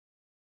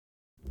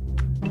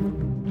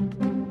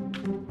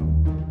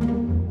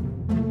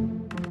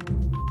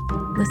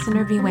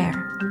Listener beware.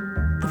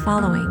 The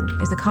following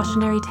is a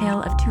cautionary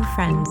tale of two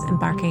friends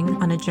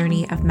embarking on a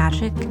journey of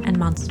magic and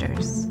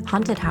monsters,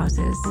 haunted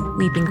houses,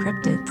 weeping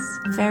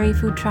cryptids, fairy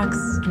food trucks,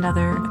 and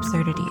other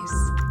absurdities.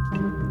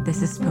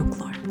 This is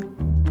folklore.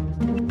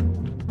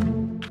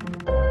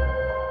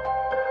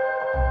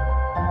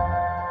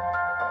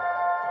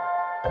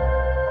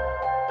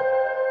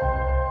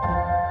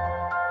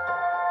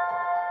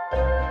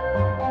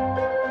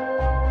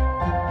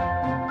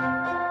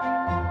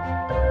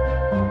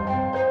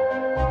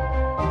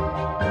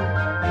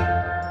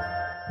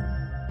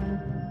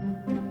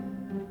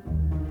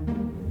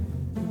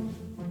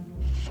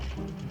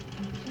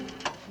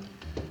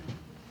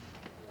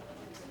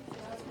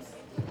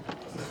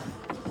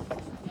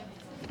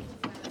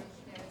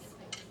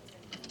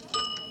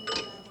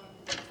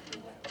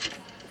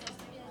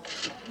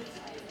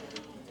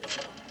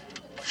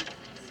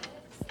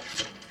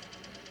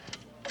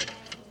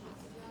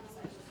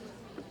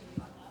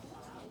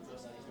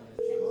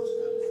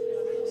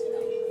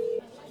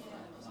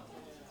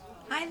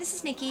 Hi, this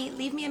is Nikki.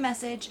 Leave me a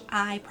message.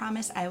 I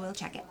promise I will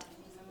check it.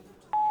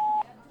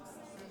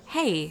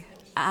 Hey,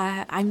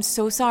 I'm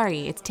so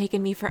sorry. It's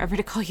taken me forever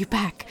to call you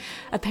back.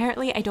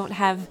 Apparently, I don't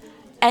have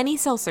any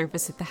cell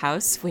service at the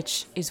house,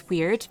 which is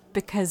weird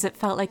because it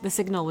felt like the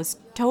signal was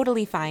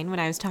totally fine when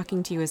I was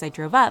talking to you as I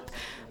drove up.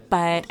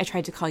 But I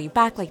tried to call you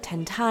back like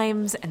 10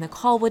 times and the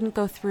call wouldn't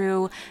go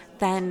through.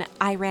 Then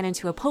I ran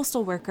into a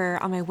postal worker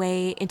on my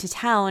way into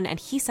town and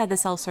he said the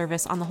cell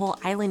service on the whole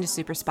island is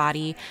super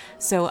spotty.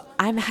 So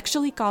I'm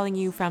actually calling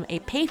you from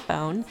a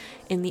payphone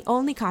in the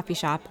only coffee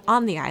shop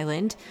on the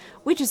island,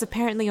 which is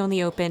apparently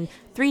only open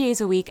 3 days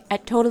a week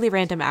at totally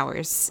random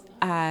hours.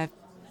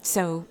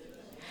 So,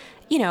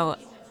 you know,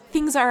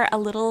 things are a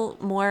little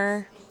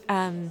more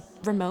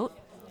remote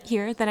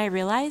here than I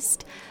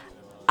realized.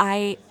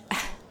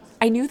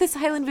 I knew this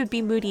island would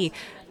be moody,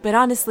 but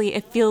honestly,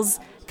 it feels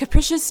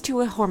capricious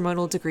to a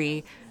hormonal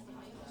degree,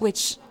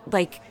 which,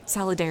 like,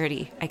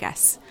 solidarity, I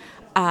guess.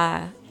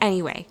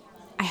 Anyway,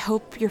 I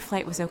hope your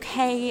flight was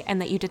okay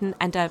and that you didn't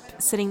end up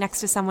sitting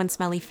next to someone's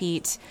smelly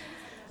feet.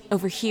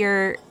 Over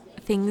here,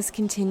 things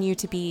continue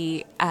to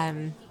be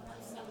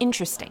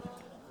interesting.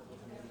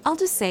 I'll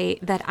just say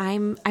that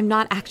I'm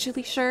not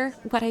actually sure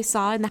what I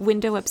saw in the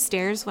window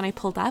upstairs when I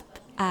pulled up.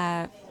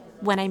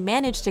 When I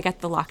managed to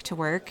get the lock to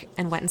work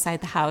and went inside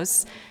the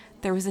house,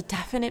 there was a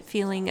definite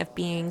feeling of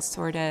being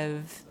sort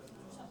of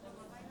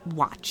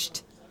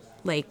watched.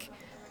 Like,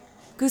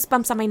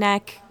 goosebumps on my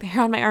neck, the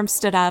hair on my arm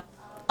stood up,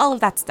 all of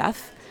that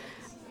stuff.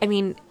 I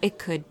mean, it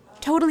could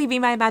totally be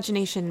my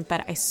imagination,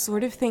 but I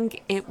sort of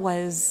think it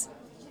was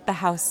the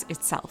house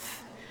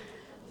itself.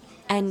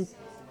 And,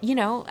 you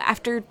know,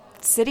 after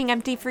sitting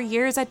empty for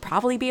years, I'd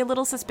probably be a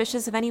little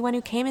suspicious of anyone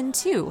who came in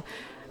too.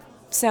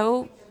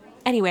 So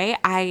anyway,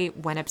 I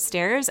went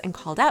upstairs and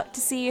called out to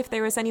see if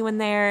there was anyone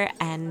there,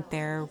 and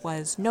there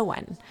was no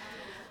one.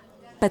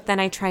 But then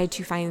I tried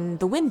to find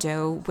the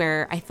window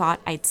where I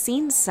thought I'd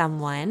seen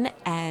someone,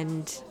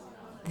 and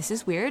this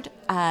is weird,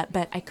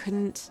 but I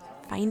couldn't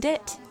find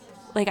it.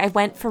 Like, I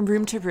went from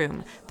room to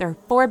room. There are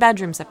 4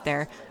 bedrooms up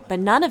there, but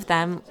none of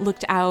them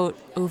looked out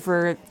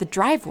over the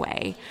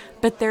driveway.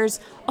 But there's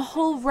a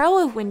whole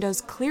row of windows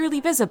clearly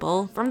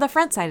visible from the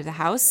front side of the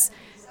house.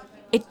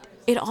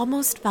 It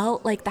almost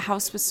felt like the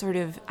house was sort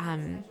of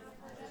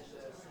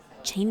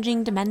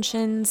changing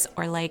dimensions,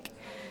 or like,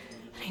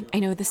 I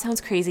know this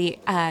sounds crazy,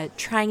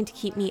 trying to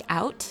keep me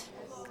out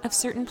of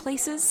certain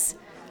places.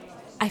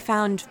 I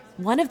found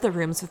one of the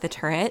rooms with the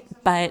turret,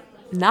 but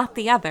not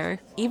the other,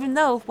 even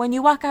though when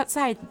you walk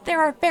outside,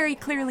 there are very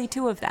clearly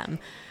 2 of them.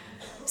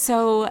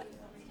 So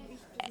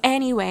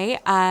anyway,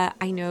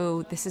 I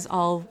know this is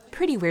all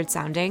pretty weird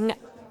sounding.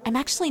 I'm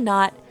actually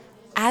not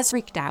as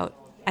freaked out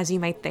as you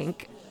might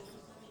think.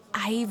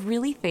 I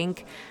really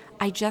think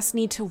I just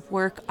need to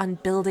work on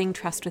building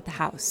trust with the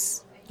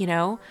house, you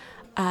know?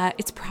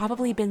 It's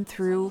probably been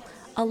through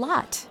a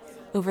lot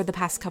over the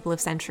past couple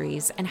of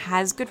centuries and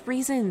has good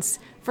reasons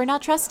for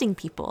not trusting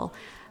people.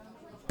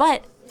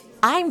 But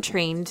I'm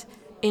trained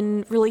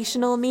in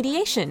relational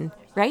mediation,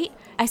 right?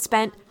 I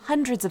spent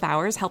hundreds of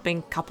hours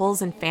helping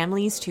couples and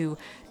families to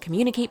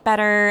communicate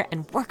better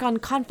and work on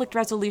conflict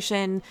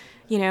resolution,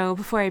 you know,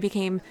 before I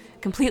became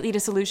completely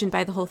disillusioned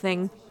by the whole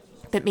thing.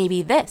 But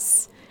maybe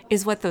this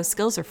is what those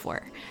skills are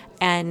for.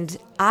 And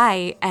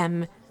I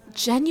am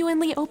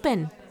genuinely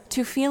open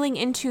to feeling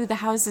into the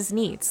house's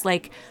needs.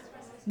 Like,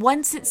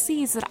 once it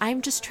sees that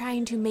I'm just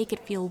trying to make it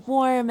feel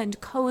warm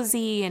and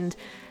cozy and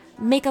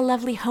make a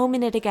lovely home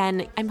in it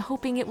again, I'm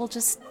hoping it will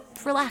just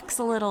relax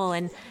a little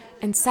and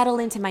settle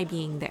into my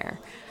being there.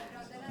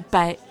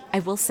 But I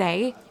will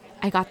say,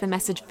 I got the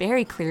message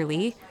very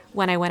clearly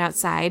when I went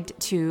outside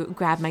to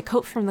grab my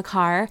coat from the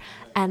car,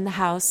 and the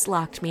house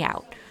locked me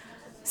out.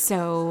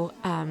 So,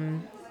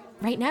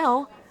 right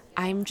now,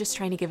 I'm just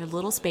trying to give it a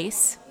little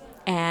space,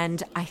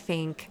 and I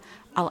think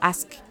I'll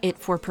ask it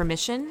for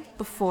permission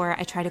before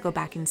I try to go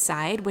back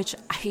inside, which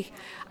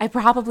I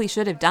probably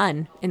should have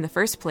done in the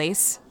first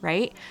place,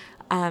 right?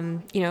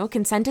 You know,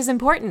 consent is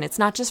important. It's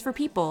not just for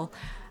people.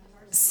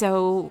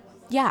 So,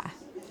 yeah,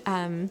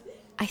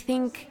 I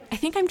think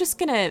I'm just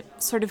gonna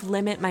sort of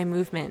limit my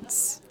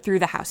movements through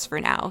the house for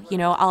now.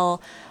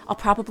 I'll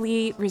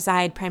probably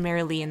reside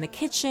primarily in the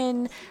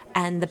kitchen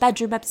and the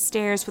bedroom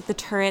upstairs with the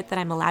turret that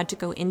I'm allowed to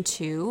go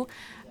into.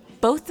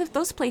 Both of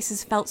those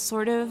places felt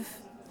sort of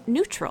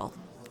neutral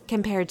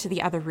compared to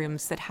the other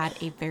rooms that had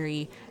a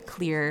very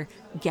clear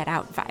get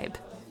out vibe.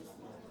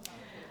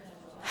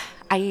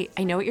 I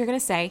know what you're gonna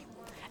say,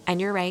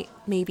 and you're right.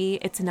 Maybe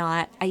it's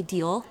not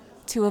ideal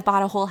to have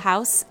bought a whole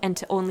house and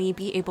to only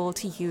be able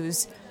to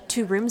use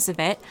 2 rooms of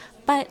it,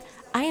 but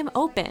I am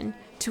open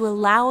to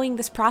allowing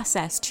this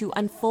process to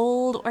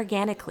unfold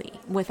organically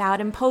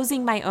without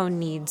imposing my own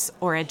needs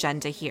or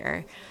agenda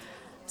here.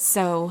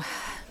 So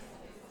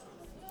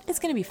it's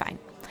going to be fine.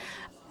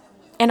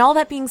 And all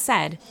that being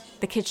said,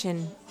 the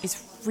kitchen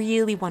is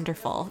really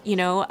wonderful.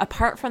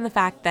 Apart from the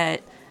fact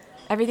that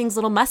everything's a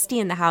little musty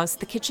in the house,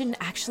 the kitchen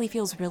actually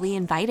feels really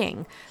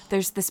inviting.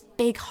 There's this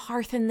big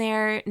hearth in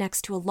there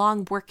next to a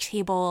long work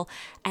table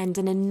and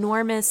an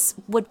enormous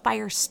wood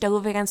fire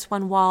stove against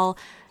one wall.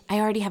 I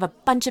already have a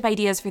bunch of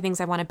ideas for things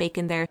I want to bake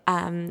in there.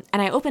 And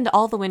I opened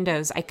all the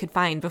windows I could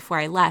find before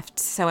I left,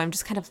 so I'm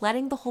just kind of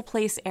letting the whole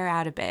place air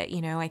out a bit.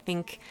 I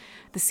think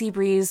the sea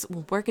breeze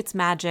will work its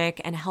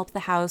magic and help the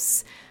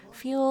house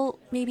feel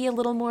maybe a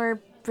little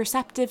more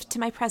receptive to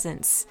my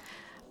presence.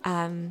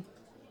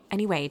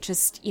 Anyway,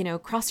 just,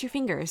 cross your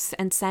fingers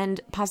and send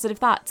positive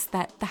thoughts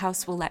that the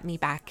house will let me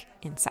back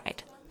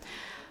inside.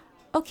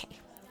 Okay,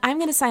 I'm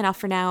going to sign off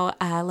for now.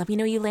 Let me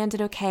know you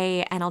landed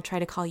okay, and I'll try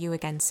to call you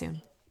again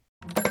soon.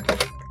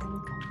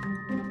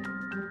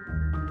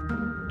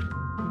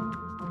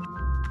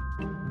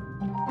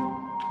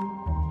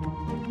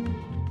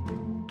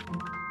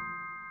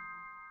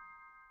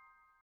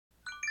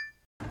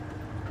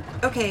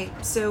 Okay,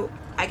 so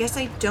I guess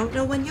I don't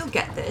know when you'll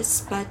get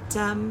this, but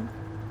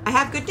I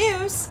have good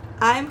news.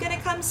 I'm gonna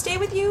come stay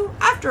with you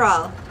after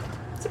all.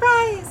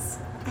 Surprise!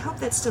 I hope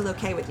that's still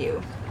okay with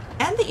you.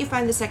 And that you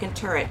find the second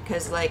turret,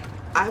 because,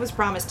 I was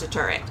promised a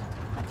turret.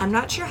 I'm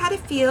not sure how to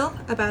feel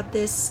about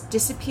this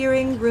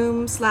disappearing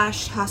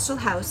room/hostile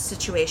house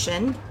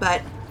situation,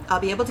 but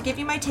I'll be able to give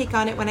you my take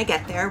on it when I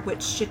get there,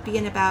 which should be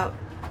in about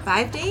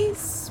 5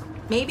 days?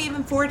 Maybe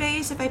even 4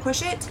 days if I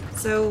push it.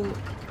 So,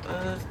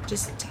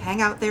 just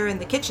hang out there in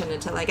the kitchen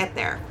until I get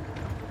there.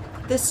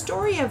 The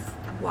story of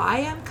why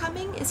I'm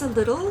coming is a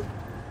little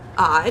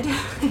odd.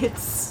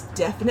 It's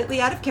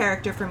definitely out of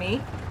character for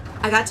me.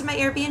 I got to my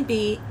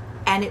Airbnb,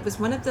 and it was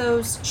one of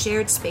those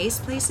shared space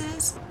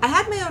places. I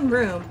had my own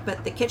room,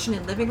 but the kitchen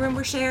and living room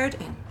were shared,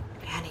 and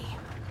Annie,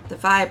 the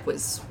vibe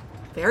was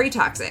very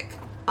toxic.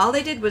 All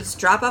they did was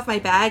drop off my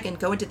bag and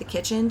go into the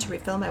kitchen to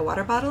refill my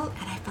water bottle,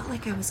 and I felt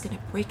like I was going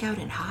to break out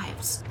in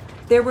hives.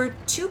 There were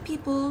 2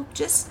 people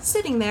just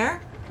sitting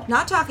there,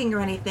 not talking or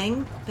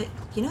anything, but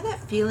you know that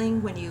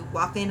feeling when you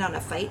walk in on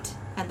a fight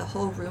and the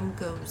whole room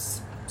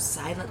goes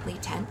silently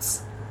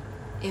tense?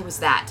 It was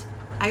that.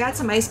 I got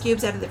some ice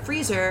cubes out of the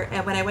freezer,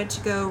 and when I went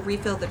to go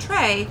refill the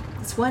tray,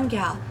 this one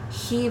gal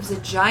heaves a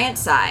giant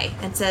sigh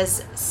and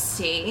says,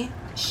 "See,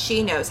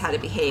 she knows how to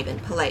behave in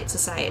polite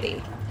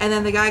society." And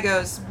then the guy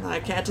goes, "I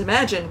can't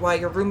imagine why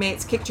your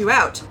roommates kicked you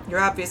out.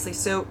 You're obviously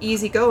so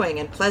easygoing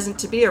and pleasant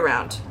to be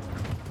around."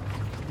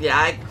 Yeah,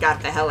 I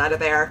got the hell out of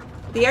there.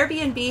 The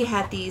Airbnb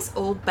had these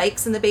old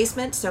bikes in the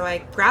basement, so I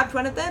grabbed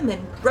one of them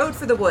and rode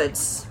for the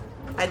woods.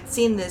 I'd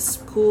seen this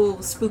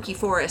cool, spooky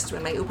forest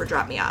when my Uber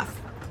dropped me off.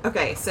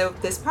 Okay, so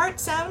this part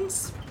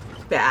sounds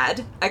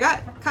bad. I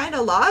got kind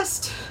of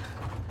lost.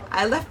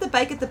 I left the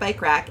bike at the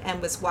bike rack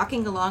and was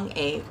walking along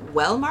a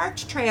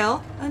well-marked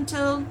trail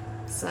until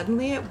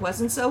suddenly it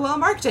wasn't so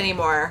well-marked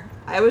anymore.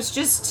 I was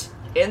just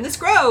in this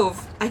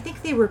grove. I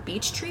think they were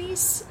beech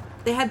trees.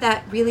 They had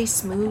that really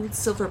smooth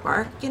silver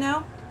bark,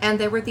 And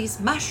there were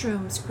these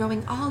mushrooms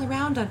growing all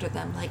around under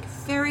them, like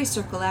fairy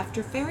circle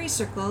after fairy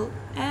circle,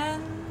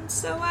 and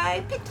so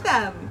I picked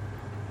them.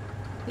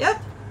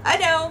 Yep, I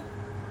know.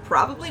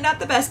 Probably not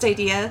the best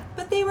idea,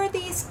 but they were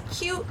these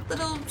cute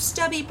little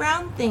stubby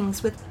brown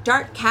things with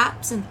dark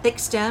caps and thick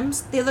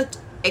stems. They looked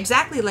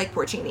exactly like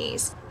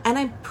porcinis. And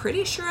I'm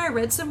pretty sure I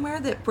read somewhere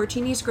that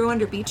porcinis grow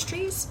under beech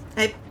trees.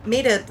 I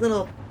made a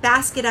little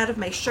basket out of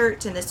my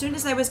shirt, and as soon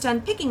as I was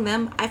done picking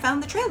them, I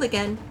found the trail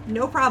again.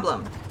 No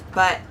problem.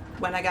 But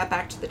when I got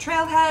back to the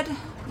trailhead,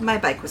 my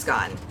bike was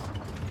gone.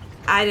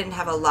 I didn't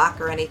have a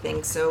lock or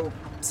anything, so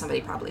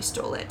somebody probably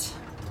stole it.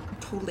 I'm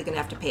totally gonna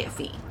have to pay a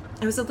fee.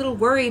 I was a little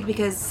worried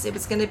because it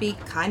was gonna be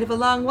kind of a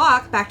long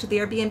walk back to the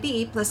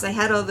Airbnb, plus I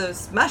had all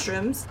those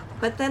mushrooms,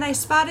 but then I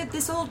spotted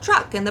this old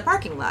truck in the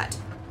parking lot.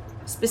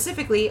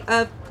 Specifically,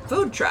 a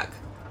food truck.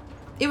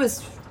 It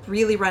was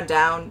really run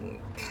down,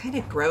 kind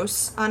of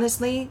gross,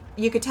 honestly.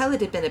 You could tell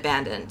it had been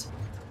abandoned.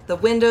 The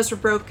windows were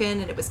broken,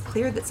 and it was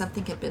clear that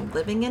something had been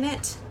living in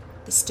it.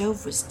 The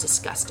stove was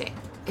disgusting.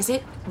 Is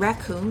it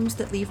raccoons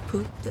that leave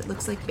poop that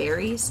looks like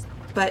berries?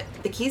 But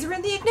the keys were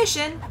in the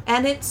ignition,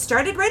 and it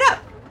started right up.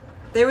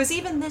 There was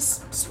even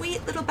this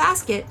sweet little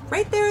basket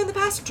right there in the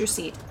passenger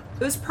seat.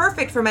 It was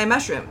perfect for my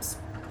mushrooms,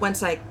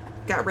 once I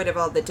got rid of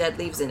all the dead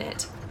leaves in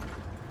it.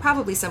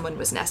 Probably someone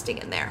was nesting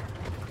in there.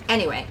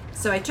 Anyway,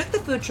 so I took the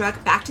food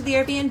truck back to the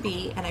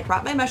Airbnb and I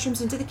brought my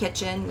mushrooms into the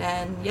kitchen,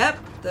 and yep,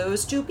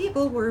 those two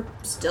people were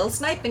still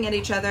sniping at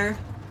each other.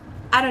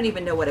 I don't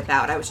even know what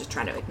about, I was just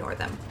trying to ignore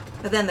them.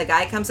 But then the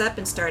guy comes up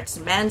and starts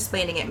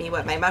mansplaining at me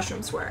what my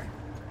mushrooms were.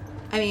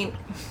 I mean,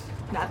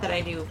 not that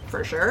I knew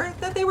for sure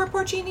that they were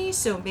porcini,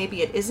 so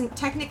maybe it isn't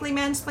technically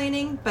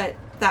mansplaining, but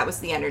that was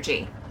the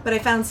energy. But I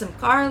found some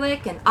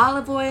garlic and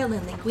olive oil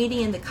and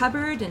linguine in the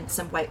cupboard, and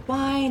some white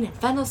wine and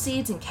fennel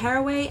seeds and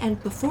caraway,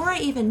 and before I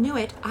even knew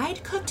it,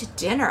 I'd cooked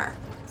dinner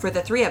for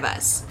the three of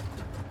us.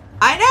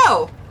 I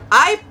know!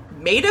 I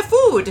made a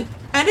food,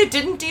 and it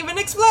didn't even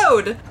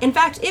explode! In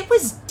fact, it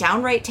was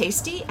downright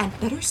tasty, and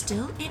better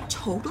still, it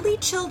totally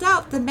chilled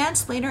out the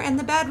mansplainer and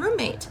the bad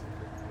roommate.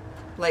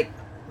 Like,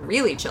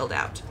 really chilled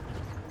out.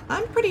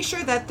 I'm pretty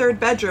sure that third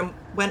bedroom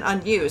went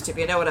unused, if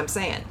you know what I'm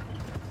saying.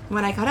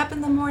 When I got up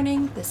in the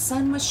morning, the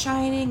sun was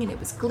shining and it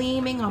was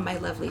gleaming on my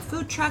lovely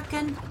food truck,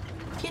 and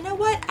you know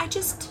what? I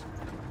just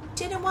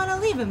didn't want to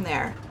leave him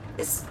there.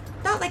 It's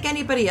not like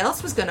anybody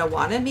else was gonna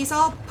want him. He's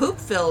all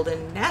poop-filled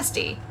and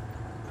nasty.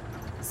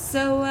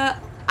 So,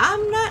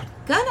 I'm not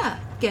gonna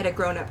get a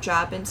grown-up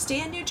job and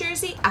stay in New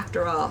Jersey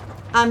after all.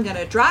 I'm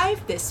gonna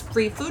drive this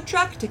free food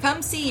truck to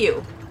come see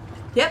you.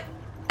 Yep,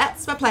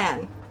 that's my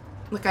plan.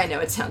 Look, I know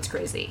it sounds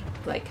crazy.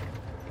 Like,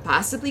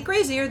 possibly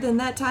crazier than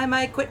that time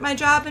I quit my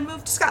job and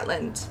moved to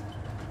Scotland.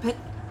 But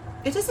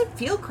it doesn't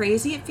feel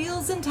crazy, it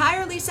feels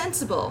entirely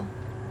sensible.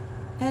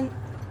 And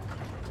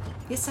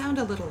you sound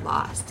a little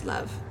lost,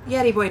 love.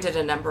 Yeti Boy did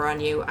a number on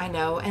you, I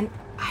know, and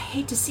I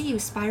hate to see you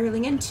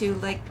spiraling into,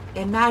 like,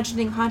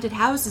 imagining haunted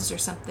houses or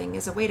something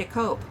as a way to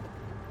cope.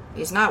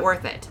 He's not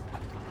worth it.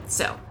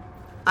 So,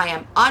 I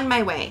am on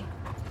my way.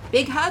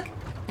 Big hug,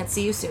 and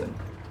see you soon.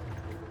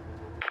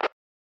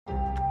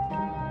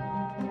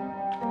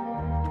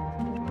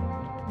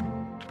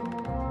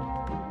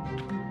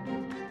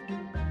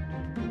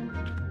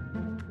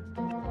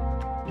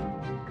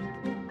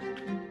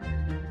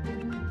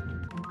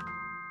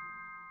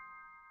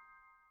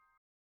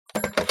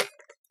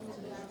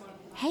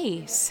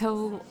 Hey,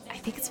 so I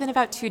think it's been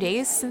about 2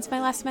 days since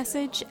my last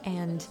message,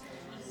 and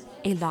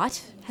a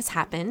lot has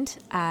happened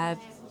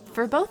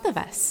for both of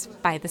us,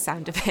 by the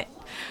sound of it.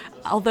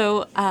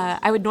 Although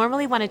I would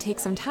normally want to take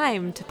some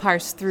time to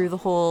parse through the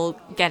whole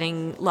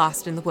getting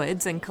lost in the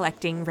woods and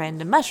collecting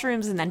random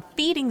mushrooms and then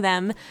feeding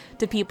them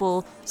to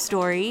people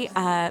story,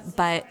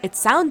 but it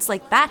sounds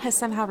like that has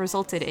somehow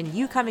resulted in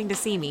you coming to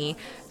see me.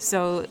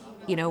 So,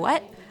 you know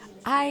what?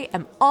 I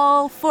am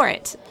all for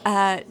it.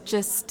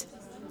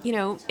 You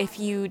know, if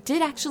you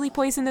did actually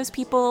poison those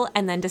people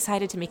and then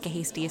decided to make a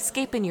hasty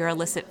escape in your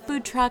illicit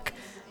food truck,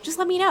 just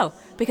let me know,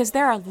 because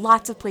there are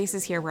lots of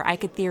places here where I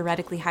could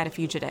theoretically hide a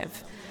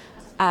fugitive.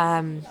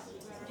 And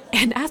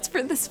as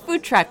for this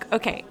food truck,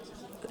 okay,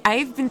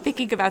 I've been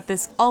thinking about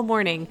this all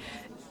morning,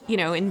 you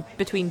know, in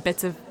between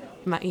bits of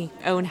my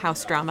own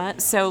house drama.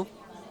 So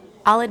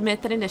I'll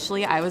admit that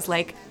initially I was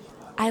like,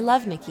 I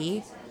love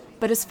Nikki,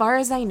 but as far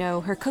as I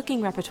know, her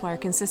cooking repertoire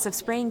consists of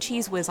spraying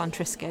Cheese Whiz on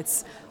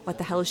Triscuits. What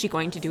the hell is she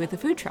going to do with the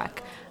food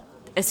truck?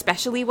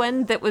 Especially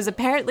one that was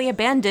apparently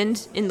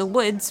abandoned in the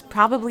woods,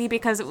 probably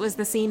because it was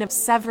the scene of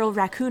several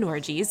raccoon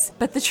orgies.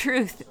 But the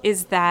truth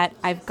is that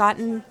I've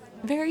gotten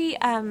very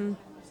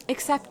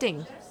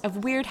accepting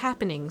of weird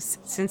happenings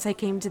since I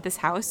came to this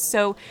house.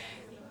 So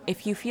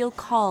if you feel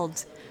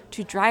called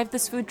to drive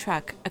this food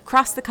truck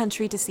across the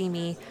country to see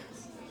me,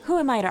 who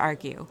am I to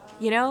argue?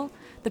 You know?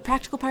 The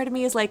practical part of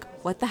me is like,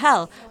 what the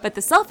hell? But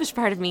the selfish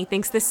part of me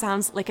thinks this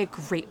sounds like a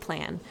great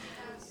plan.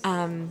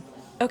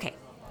 Okay,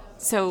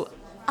 so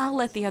I'll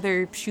let the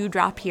other shoe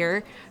drop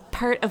here.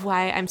 Part of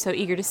why I'm so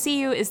eager to see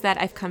you is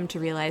that I've come to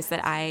realize that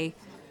I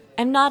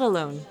am not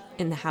alone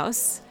in the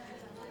house.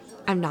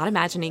 I'm not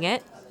imagining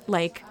it.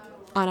 Like,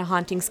 on a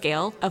haunting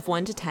scale of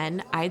 1 to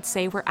 10, I'd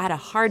say we're at a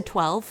hard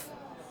 12,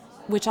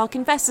 which I'll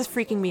confess is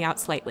freaking me out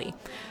slightly.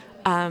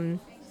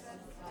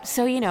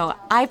 So, you know,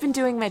 I've been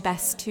doing my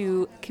best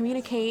to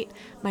communicate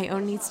my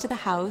own needs to the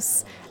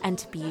house and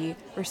to be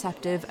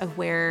receptive of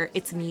where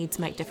its needs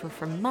might differ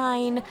from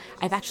mine.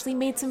 I've actually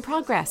made some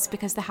progress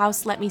because the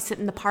house let me sit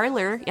in the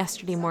parlor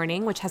yesterday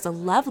morning, which has a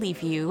lovely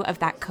view of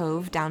that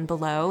cove down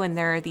below. And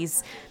there are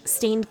these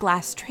stained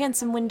glass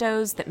transom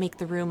windows that make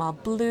the room all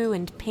blue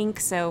and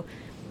pink. So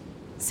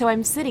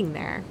I'm sitting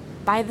there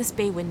by this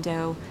bay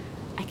window.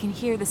 I can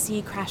hear the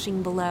sea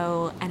crashing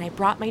below, and I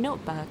brought my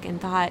notebook and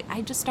thought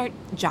I'd just start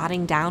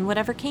jotting down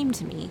whatever came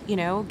to me, you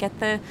know, get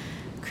the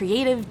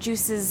creative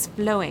juices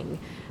flowing.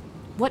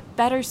 What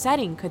better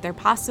setting could there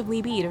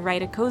possibly be to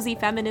write a cozy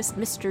feminist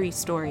mystery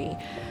story?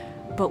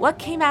 But what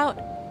came out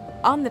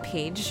on the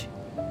page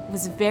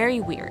was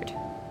very weird.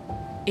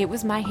 It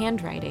was my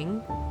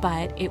handwriting,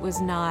 but it was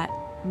not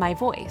my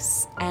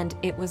voice, and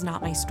it was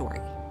not my story.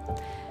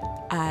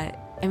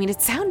 I mean,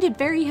 it sounded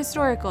very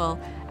historical,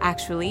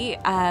 actually,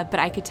 but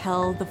I could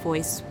tell the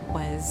voice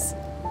was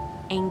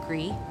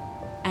angry.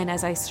 And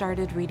as I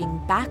started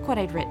reading back what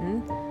I'd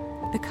written,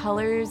 the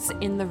colors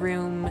in the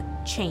room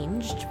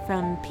changed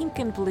from pink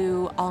and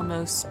blue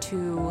almost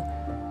to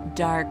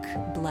dark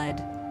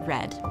blood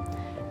red.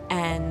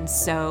 And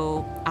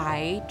so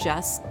I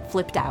just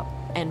flipped out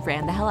and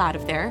ran the hell out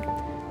of there.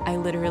 I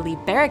literally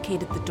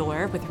barricaded the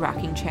door with a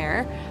rocking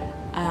chair,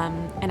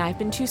 and I've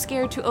been too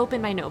scared to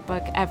open my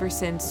notebook ever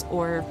since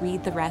or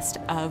read the rest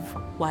of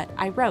what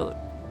I wrote.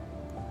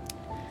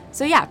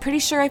 So yeah, pretty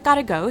sure I've got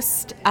a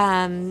ghost,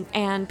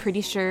 and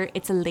pretty sure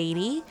it's a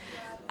lady,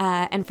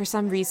 and for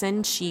some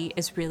reason she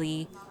is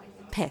really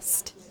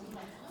pissed.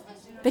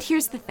 But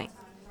here's the thing.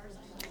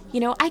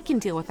 I can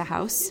deal with a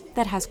house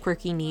that has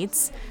quirky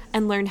needs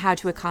and learn how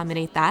to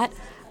accommodate that.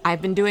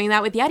 I've been doing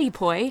that with Yeti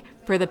Poi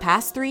for the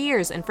past 3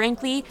 years, and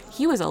frankly,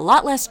 he was a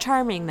lot less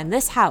charming than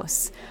this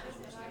house.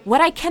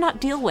 What I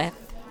cannot deal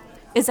with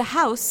is a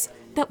house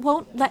that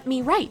won't let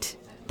me write.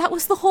 That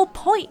was the whole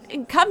point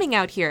in coming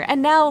out here,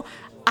 and now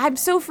I'm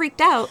so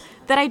freaked out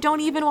that I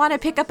don't even want to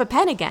pick up a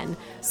pen again.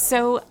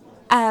 So,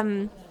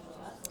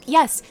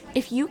 yes,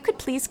 if you could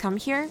please come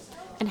here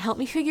and help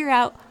me figure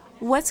out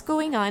what's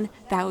going on,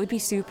 that would be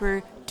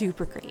super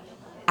duper great.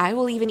 I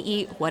will even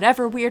eat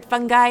whatever weird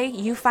fungi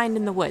you find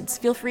in the woods.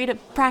 Feel free to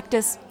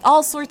practice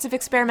all sorts of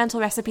experimental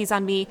recipes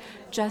on me.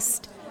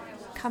 Just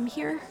come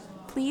here,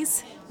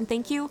 please, and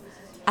thank you.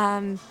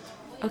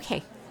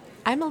 Okay,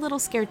 I'm a little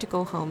scared to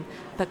go home,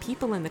 but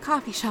people in the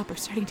coffee shop are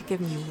starting to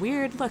give me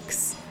weird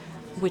looks,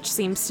 which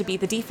seems to be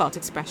the default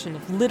expression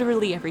of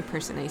literally every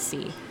person I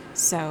see.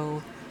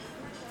 So,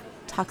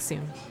 talk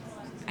soon,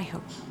 I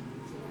hope.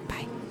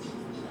 Bye.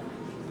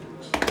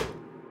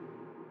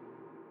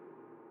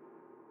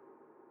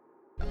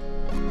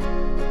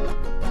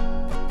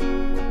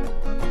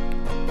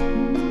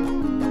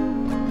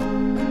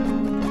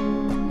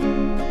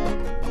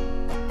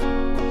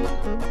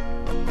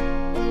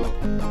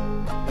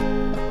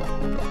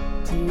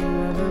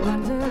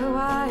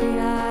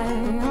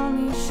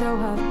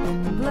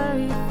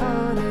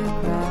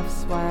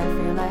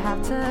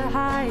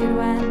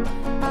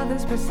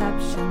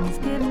 Perceptions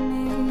give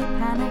me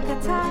panic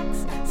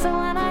attacks. So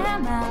when I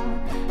am out,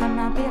 I'm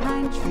not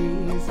behind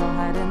trees. I'll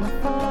hide in the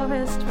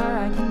forest where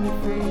I can be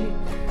free.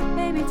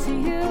 Maybe to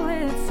you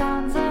it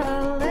sounds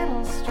a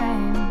little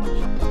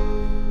strange,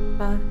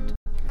 but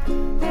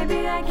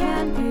maybe I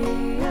can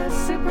be a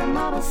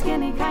supermodel,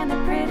 skinny, kind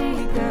of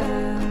pretty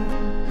girl.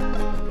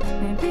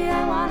 Maybe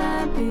I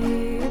wanna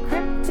be a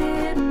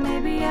cryptid.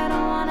 Maybe I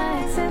don't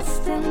wanna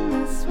exist in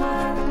this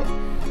world.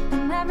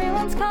 And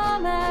everyone's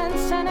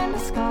comments turn into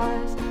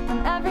scars.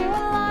 And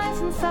everyone lies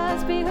and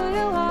says, be who you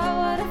are.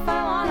 What if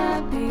I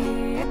wanna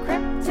be a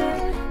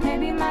cryptid?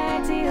 Maybe my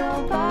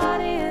ideal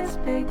body is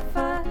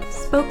Bigfoot.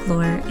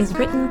 Spokelore is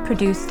written,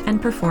 produced, and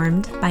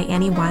performed by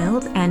Annie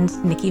Wild and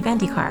Nikki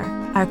Vandikar.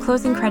 Our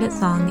closing credit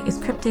song is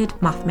Cryptid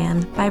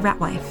Mothman by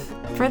Ratwife.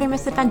 Further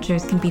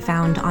misadventures can be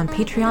found on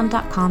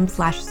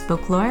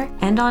patreon.com/spokelore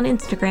and on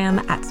Instagram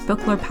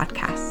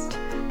 @spokelorepodcast.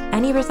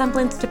 Any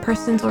resemblance to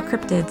persons or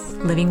cryptids,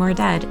 living or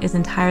dead, is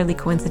entirely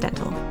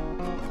coincidental.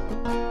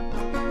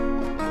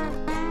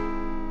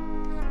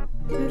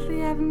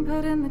 Lately I've been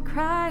put in the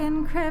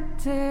crying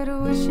cryptid,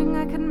 wishing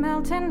I could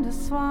melt into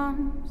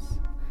swamps.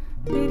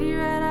 Beady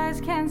red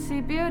eyes can't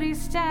see beauty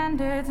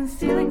standards, and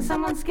stealing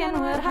someone's skin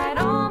would hide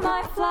all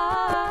my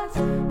flaws.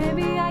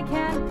 Maybe I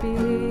can't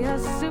be a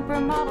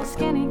supermodel,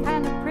 skinny,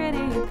 kind of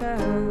pretty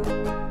girl.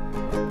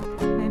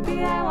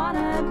 Maybe I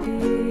wanna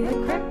be a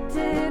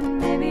cryptid.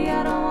 Maybe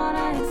I don't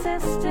wanna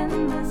exist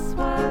in this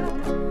world.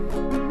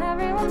 When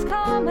everyone's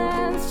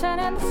comments turn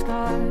into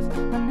scars.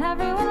 When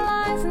everyone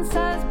lies and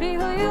says, be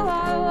who you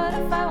are. What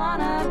if I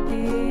wanna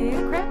be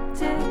a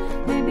cryptid?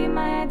 Maybe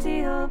my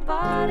ideal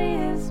body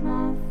is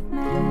moth.